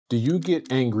Do you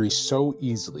get angry so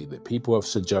easily that people have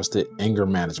suggested anger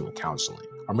management counseling?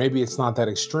 Or maybe it's not that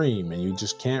extreme and you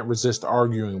just can't resist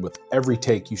arguing with every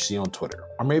take you see on Twitter.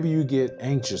 Or maybe you get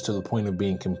anxious to the point of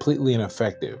being completely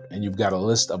ineffective and you've got a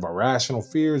list of irrational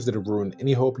fears that have ruined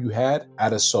any hope you had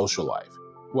at a social life.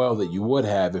 Well, that you would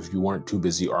have if you weren't too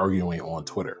busy arguing on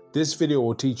Twitter. This video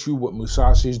will teach you what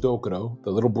Musashi Dokkodo,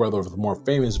 the little brother of the more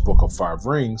famous Book of Five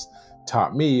Rings,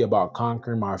 taught me about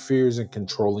conquering my fears and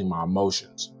controlling my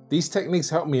emotions. These techniques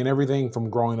helped me in everything from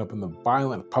growing up in the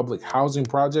violent public housing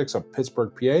projects of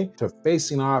Pittsburgh, PA, to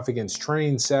facing off against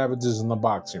trained savages in the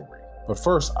boxing ring. But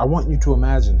first, I want you to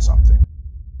imagine something.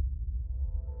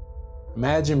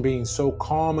 Imagine being so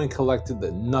calm and collected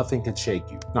that nothing can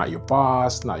shake you. Not your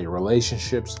boss, not your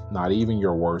relationships, not even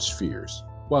your worst fears.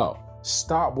 Well,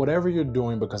 stop whatever you're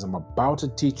doing because I'm about to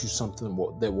teach you something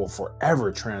that will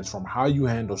forever transform how you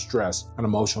handle stress and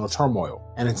emotional turmoil.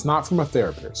 And it's not from a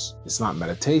therapist. It's not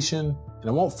meditation, and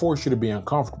it won't force you to be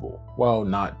uncomfortable. Well,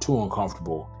 not too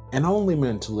uncomfortable, and only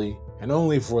mentally, and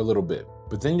only for a little bit.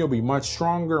 But then you'll be much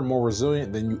stronger and more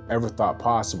resilient than you ever thought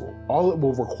possible. All it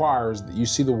will require is that you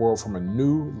see the world from a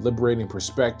new, liberating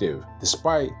perspective,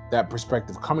 despite that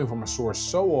perspective coming from a source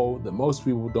so old that most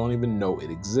people don't even know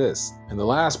it exists. And the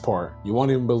last part, you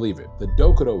won't even believe it. The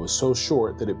Dokkodo is so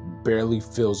short that it barely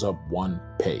fills up one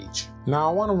page. Now,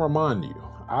 I want to remind you,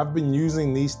 I've been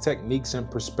using these techniques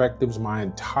and perspectives my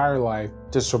entire life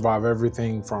to survive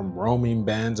everything from roaming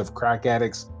bands of crack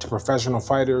addicts to professional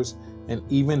fighters, and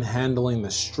even handling the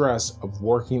stress of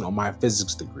working on my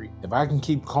physics degree. If I can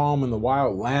keep calm in the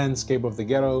wild landscape of the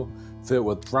ghetto, filled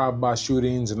with drive-by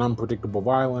shootings and unpredictable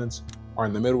violence, or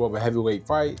in the middle of a heavyweight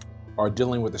fight, or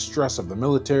dealing with the stress of the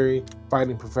military,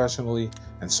 fighting professionally,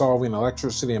 and solving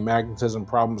electricity and magnetism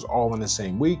problems all in the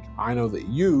same week, I know that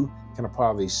you can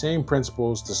apply these same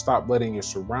principles to stop letting your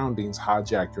surroundings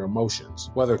hijack your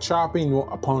emotions. Whether chopping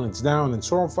your opponents down in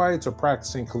sword fights or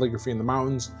practicing calligraphy in the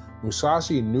mountains,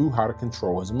 Musashi knew how to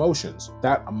control his emotions.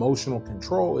 That emotional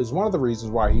control is one of the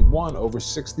reasons why he won over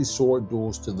 60 sword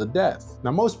duels to the death.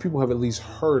 Now, most people have at least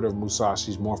heard of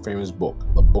Musashi's more famous book,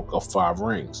 the Book of Five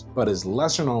Rings, but his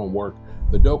lesser known work,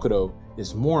 the Dokkodo,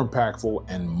 is more impactful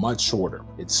and much shorter.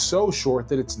 It's so short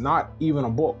that it's not even a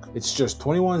book. It's just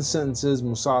 21 sentences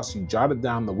Musashi jotted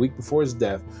down the week before his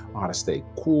death on how to stay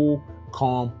cool,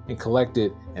 calm, and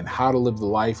collected, and how to live the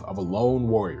life of a lone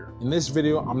warrior. In this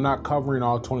video, I'm not covering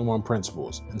all 21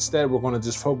 principles. Instead, we're going to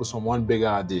just focus on one big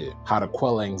idea: how to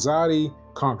quell anxiety,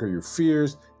 conquer your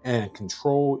fears, and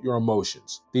control your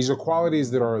emotions. These are qualities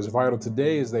that are as vital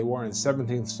today as they were in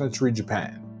 17th century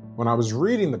Japan. When I was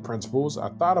reading the principles, I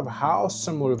thought of how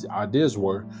similar the ideas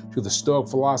were to the Stoic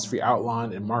philosophy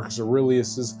outlined in Marcus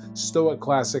Aurelius's Stoic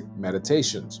classic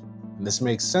Meditations. And this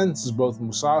makes sense as both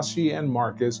Musashi and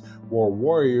Marcus were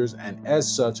warriors, and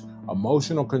as such,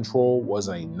 emotional control was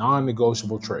a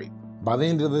non-negotiable trait. By the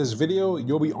end of this video,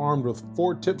 you'll be armed with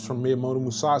 4 tips from Miyamoto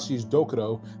Musashi's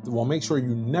Dokkodo that will make sure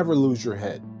you never lose your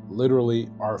head, literally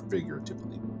or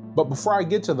figuratively. But before I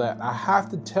get to that, I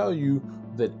have to tell you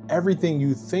that everything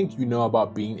you think you know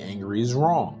about being angry is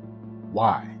wrong.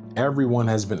 Why? Everyone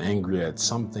has been angry at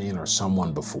something or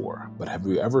someone before, but have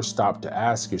you ever stopped to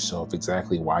ask yourself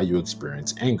exactly why you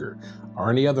experience anger or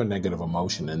any other negative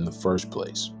emotion in the first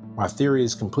place? My theory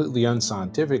is completely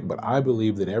unscientific, but I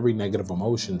believe that every negative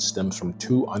emotion stems from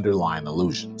 2 underlying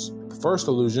illusions. The first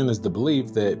illusion is the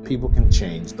belief that people can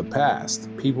change the past.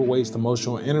 People waste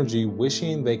emotional energy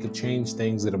wishing they could change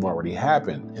things that have already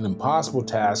happened, an impossible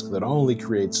task that only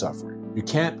creates suffering. You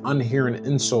can't unhear an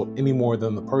insult any more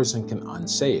than the person can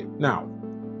unsay it. Now,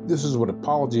 this is what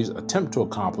apologies attempt to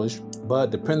accomplish,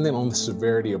 but depending on the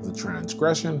severity of the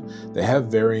transgression, they have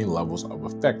varying levels of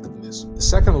effectiveness. The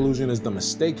second illusion is the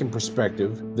mistaken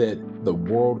perspective that the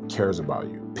world cares about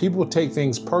you. People take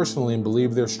things personally and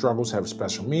believe their struggles have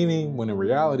special meaning, when in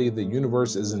reality, the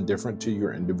universe is indifferent to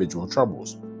your individual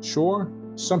troubles. Sure,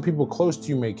 some people close to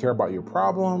you may care about your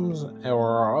problems,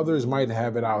 or others might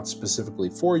have it out specifically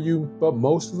for you, but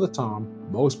most of the time,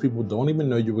 most people don't even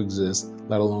know you exist,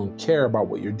 let alone care about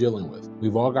what you're dealing with.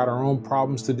 We've all got our own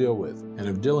problems to deal with, and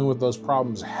if dealing with those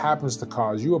problems happens to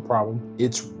cause you a problem,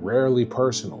 it's rarely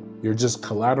personal. You're just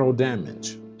collateral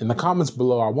damage. In the comments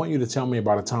below, I want you to tell me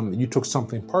about a time that you took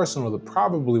something personal that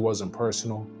probably wasn't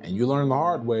personal, and you learned the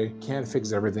hard way, can't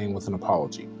fix everything with an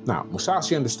apology. Now,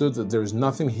 Musashi understood that there's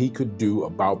nothing he could do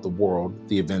about the world,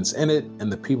 the events in it,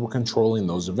 and the people controlling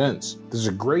those events. There's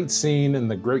a great scene in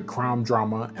the great crime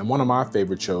drama and one of my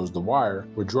favorite shows, The Wire,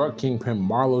 where drug kingpin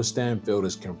Marlo Stanfield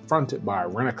is confronted by a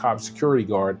rent-a-cop security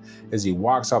guard as he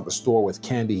walks out the store with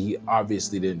candy he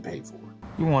obviously didn't pay for.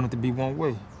 You want it to be one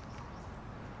way.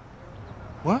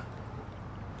 What?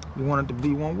 You want it to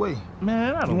be one way.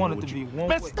 Man, I don't want know it what to be you... one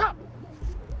Man, way. stop!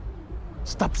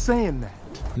 Stop saying that.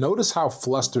 Notice how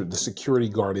flustered the security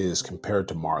guard is compared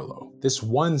to Marlowe. This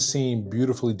one scene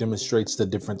beautifully demonstrates the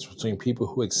difference between people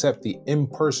who accept the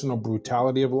impersonal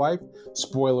brutality of life.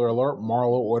 Spoiler alert,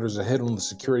 Marlowe orders a hit on the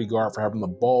security guard for having the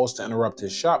balls to interrupt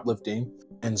his shoplifting,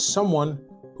 and someone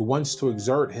who wants to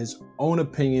exert his own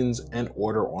opinions and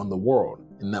order on the world.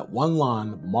 In that one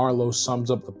line, Marlowe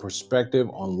sums up the perspective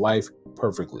on life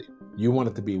perfectly. You want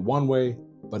it to be one way,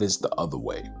 but it's the other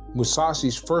way.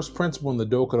 Musashi's first principle in the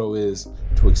Dokkodo is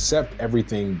to accept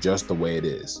everything just the way it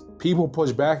is. People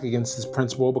push back against this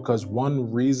principle because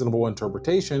one reasonable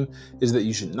interpretation is that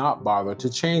you should not bother to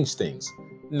change things.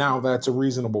 Now, that's a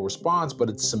reasonable response, but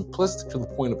it's simplistic to the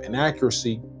point of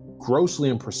inaccuracy, grossly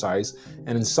imprecise,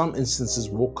 and in some instances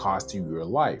will cost you your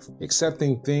life.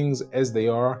 Accepting things as they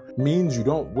are means you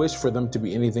don't wish for them to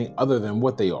be anything other than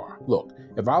what they are. Look,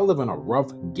 if I live in a rough,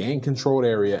 gang-controlled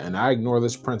area and I ignore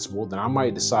this principle, then I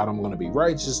might decide I'm going to be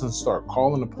righteous and start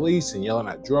calling the police and yelling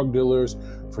at drug dealers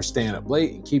for staying up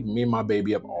late and keeping me and my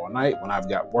baby up all night when I've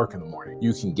got work in the morning.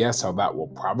 You can guess how that will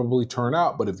probably turn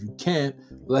out, but if you can't,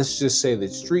 let's just say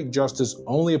that street justice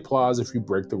only applies if you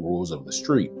break the rules of the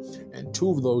street. And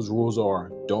two of those rules are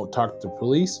don't talk to the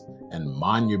police and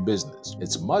mind your business.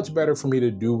 It's much better for me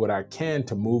to do what I can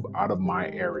to move out of my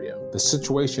area. The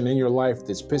situation in your life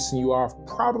that's pissing you off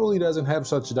probably doesn't have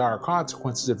such dire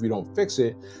consequences if you don't fix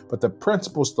it, but the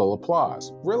principle still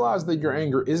applies. Realize that your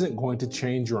anger isn't going to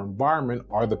change your environment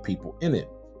or the people in it.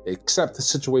 Accept the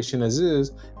situation as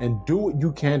is and do what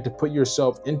you can to put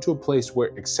yourself into a place where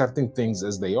accepting things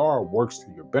as they are works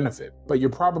to your benefit. But you're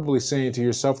probably saying to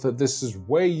yourself that this is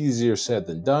way easier said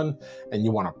than done, and you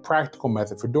want a practical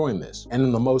method for doing this. And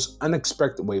in the most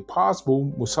unexpected way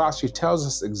possible, Musashi tells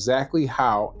us exactly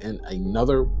how in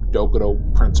another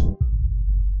Dokkodo principle.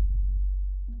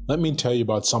 Let me tell you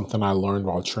about something I learned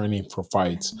while training for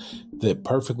fights that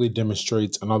perfectly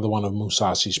demonstrates another one of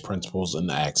Musashi's principles in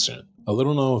action. A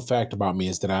little known fact about me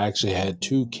is that I actually had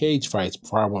 2 cage fights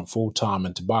before I went full-time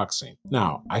into boxing.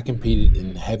 Now, I competed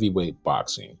in heavyweight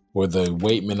boxing, where the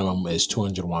weight minimum is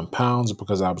 201 pounds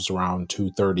because I was around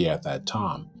 230 at that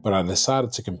time. But I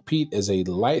decided to compete as a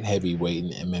light heavyweight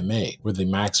in MMA, where the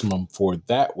maximum for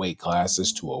that weight class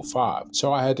is 205.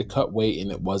 So I had to cut weight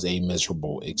and it was a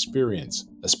miserable experience,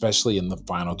 especially in the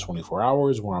final 24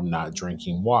 hours where I'm not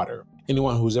drinking water.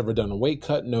 Anyone who's ever done a weight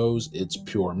cut knows it's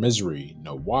pure misery.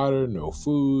 No water, no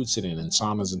food, sitting in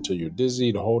saunas until you're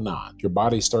dizzy, the whole 9. Your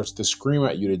body starts to scream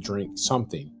at you to drink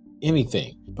something,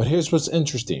 anything. But here's what's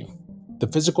interesting. The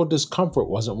physical discomfort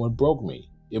wasn't what broke me.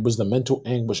 It was the mental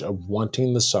anguish of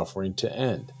wanting the suffering to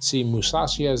end. See,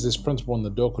 Musashi has this principle in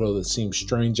the Dokkodo that seems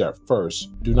strange at first.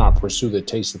 Do not pursue the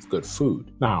taste of good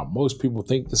food. Now, most people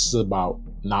think this is about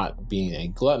not being a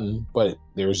glutton, but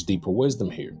there's deeper wisdom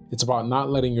here. It's about not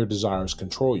letting your desires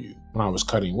control you. When I was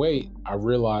cutting weight, I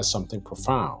realized something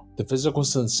profound. The physical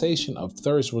sensation of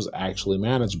thirst was actually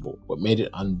manageable. What made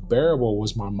it unbearable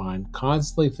was my mind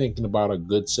constantly thinking about a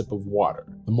good sip of water.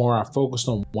 The more I focused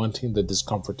on wanting the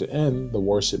discomfort to end, the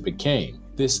worse it became.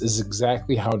 This is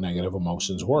exactly how negative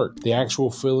emotions work. The actual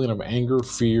feeling of anger,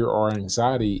 fear, or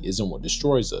anxiety isn't what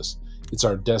destroys us. It's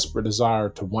our desperate desire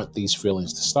to want these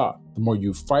feelings to stop. The more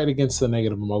you fight against the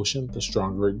negative emotion, the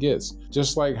stronger it gets.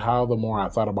 Just like how the more I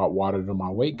thought about water during my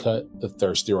weight cut, the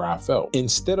thirstier I felt.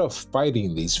 Instead of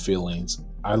fighting these feelings,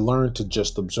 I learned to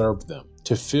just observe them,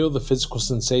 to feel the physical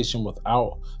sensation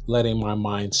without letting my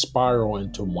mind spiral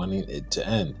into wanting it to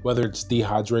end. Whether it's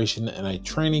dehydration in a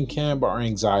training camp or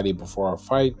anxiety before a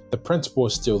fight, the principle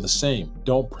is still the same.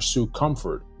 Don't pursue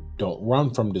comfort. Don't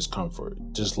run from discomfort.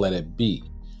 Just let it be.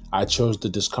 I chose the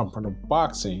discomfort of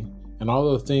boxing, and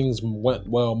although things went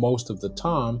well most of the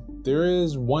time, there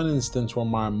is one instance where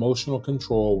my emotional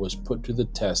control was put to the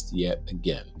test yet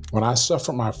again. When I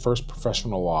suffered my first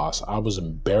professional loss, I was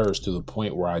embarrassed to the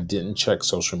point where I didn't check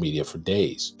social media for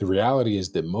days. The reality is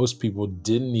that most people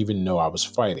didn't even know I was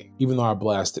fighting, even though I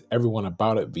blasted everyone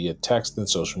about it via text and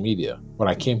social media. What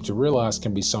I came to realize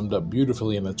can be summed up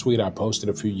beautifully in a tweet I posted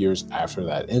a few years after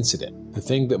that incident. The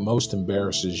thing that most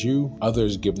embarrasses you,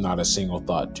 others give not a single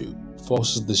thought to.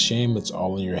 False is the shame, it's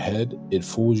all in your head. It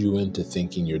fools you into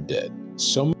thinking you're dead.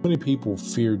 So many people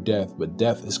fear death, but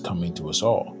death is coming to us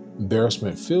all.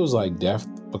 Embarrassment feels like death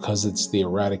because it's the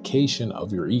eradication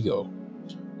of your ego.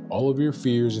 All of your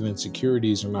fears and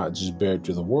insecurities are not just bared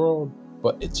to the world,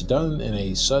 but it's done in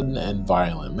a sudden and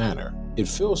violent manner. It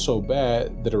feels so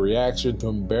bad that a reaction to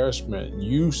embarrassment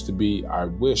used to be, I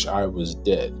wish I was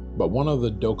dead. But one of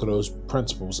the Dokkodo's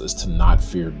principles is to not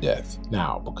fear death.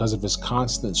 Now, because of his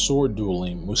constant sword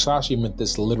dueling, Musashi meant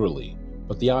this literally,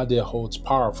 but the idea holds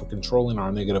power for controlling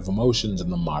our negative emotions in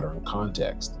the modern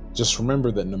context. Just remember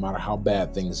that no matter how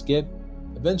bad things get,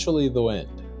 eventually they'll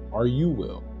end, or you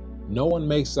will. No one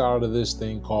makes it out of this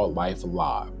thing called life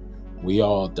alive. We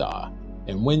all die.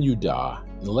 And when you die,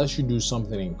 unless you do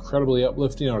something incredibly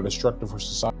uplifting or destructive for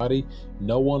society,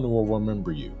 no one will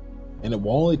remember you. And it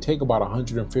will only take about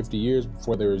 150 years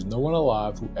before there is no one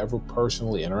alive who ever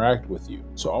personally interacted with you.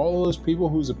 So all of those people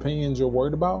whose opinions you're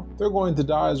worried about, they're going to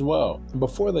die as well. And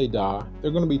before they die,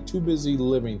 they're going to be too busy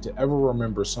living to ever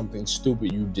remember something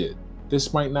stupid you did.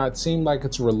 This might not seem like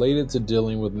it's related to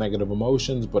dealing with negative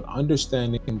emotions, but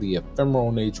understanding the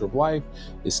ephemeral nature of life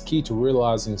is key to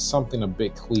realizing something a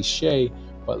bit cliche,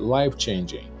 but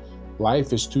life-changing.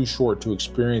 Life is too short to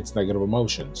experience negative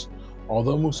emotions.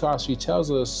 Although Musashi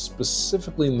tells us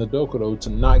specifically in the Dokkodo to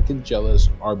not get jealous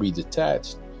or be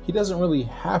detached, he doesn't really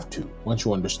have to once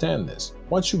you understand this.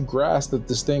 Once you grasp that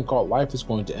this thing called life is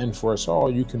going to end for us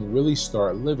all, you can really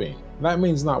start living. That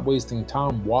means not wasting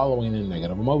time wallowing in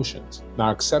negative emotions. Now,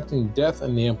 accepting death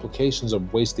and the implications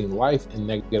of wasting life in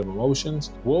negative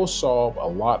emotions will solve a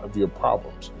lot of your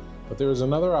problems. But there is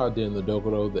another idea in the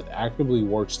Dokkodo that actively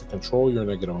works to control your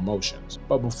negative emotions.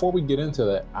 But before we get into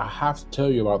that, I have to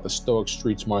tell you about the Stoic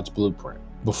Street Smarts Blueprint.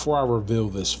 Before I reveal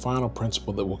this final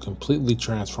principle that will completely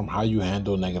transform how you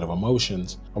handle negative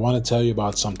emotions, I want to tell you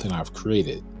about something I've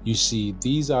created. You see,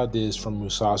 these ideas from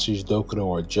Musashi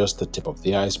Dokkodo are just the tip of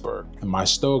the iceberg. In my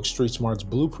Stoic Street Smarts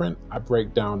Blueprint, I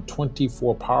break down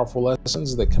 24 powerful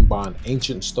lessons that combine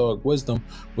ancient Stoic wisdom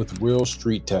with real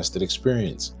street-tested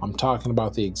experience. I'm talking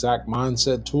about the exact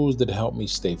mindset tools that help me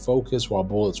stay focused while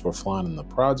bullets were flying in the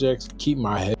projects, keep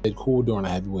my head cool during a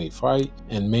heavyweight fight,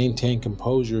 and maintain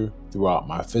composure throughout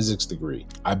my physics degree.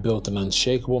 I built an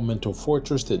unshakable mental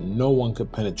fortress that no one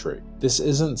could penetrate. This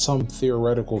isn't some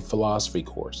theoretical philosophy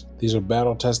course. These are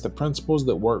battle-tested principles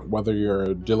that work whether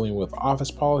you're dealing with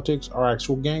office politics or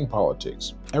actual gang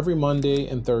politics. Every Monday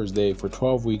and Thursday for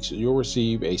 12 weeks, you'll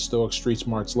receive a Stoic Street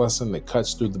Smarts lesson that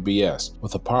cuts through the BS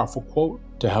with a powerful quote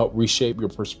to help reshape your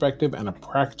perspective and a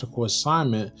practical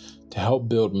assignment to help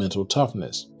build mental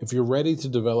toughness. If you're ready to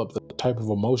develop the type of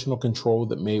emotional control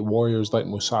that made warriors like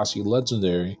Musashi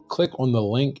legendary, click on the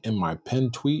link in my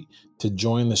pinned tweet to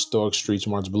join the Stoic Street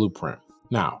Smarts Blueprint.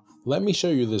 Now, let me show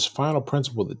you this final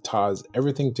principle that ties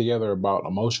everything together about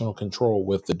emotional control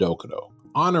with the Dokkodo.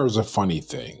 Honor is a funny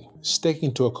thing.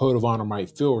 Sticking to a code of honor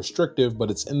might feel restrictive, but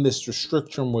it's in this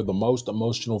restriction where the most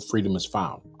emotional freedom is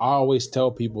found. I always tell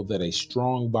people that a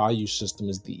strong value system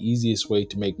is the easiest way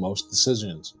to make most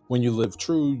decisions. When you live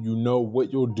true, you know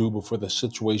what you'll do before the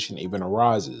situation even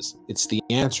arises. It's the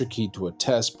answer key to a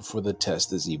test before the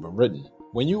test is even written.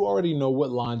 When you already know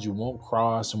what lines you won't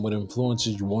cross and what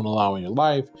influences you won't allow in your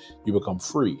life, you become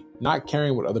free. Not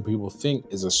caring what other people think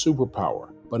is a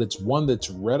superpower, but it's one that's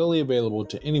readily available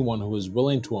to anyone who is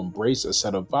willing to embrace a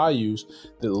set of values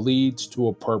that leads to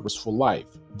a purposeful life.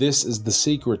 This is the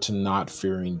secret to not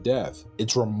fearing death.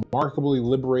 It's remarkably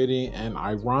liberating, and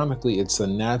ironically, it's the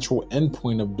natural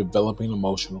endpoint of developing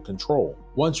emotional control.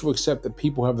 Once you accept that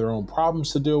people have their own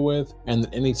problems to deal with, and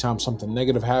that anytime something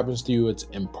negative happens to you, it's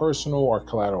impersonal or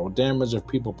collateral damage of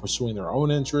people pursuing their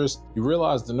own interests, you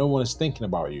realize that no one is thinking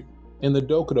about you. In the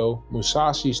Dokkodo,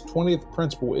 Musashi's 20th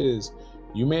principle is,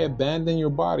 you may abandon your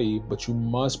body, but you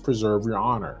must preserve your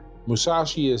honor.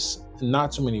 Musashi is, in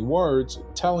not so many words,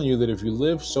 telling you that if you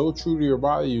live so true to your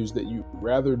values that you'd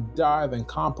rather die than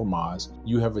compromise,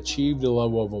 you have achieved a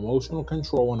level of emotional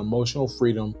control and emotional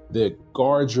freedom that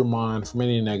guards your mind from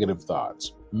any negative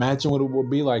thoughts. Imagine what it would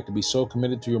be like to be so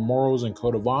committed to your morals and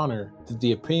code of honor that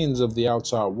the opinions of the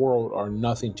outside world are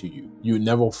nothing to you. You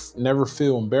never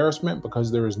feel embarrassment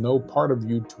because there is no part of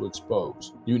you to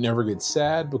expose. You never get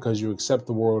sad because you accept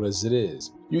the world as it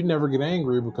is. You'd never get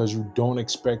angry because you don't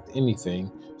expect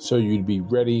anything, so you'd be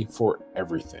ready for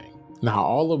everything. Now,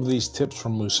 all of these tips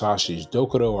from Musashi's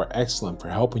Dokkodo are excellent for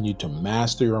helping you to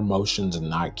master your emotions and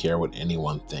not care what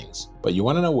anyone thinks. But you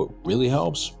want to know what really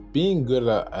helps? Being good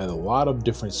at a lot of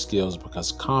different skills,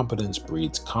 because competence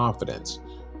breeds confidence.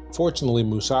 Fortunately,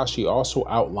 Musashi also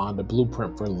outlined a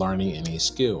blueprint for learning any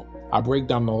skill. I break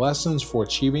down the lessons for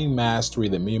achieving mastery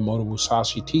that Miyamoto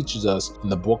Musashi teaches us in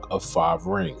the Book of 5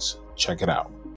 Rings. Check it out.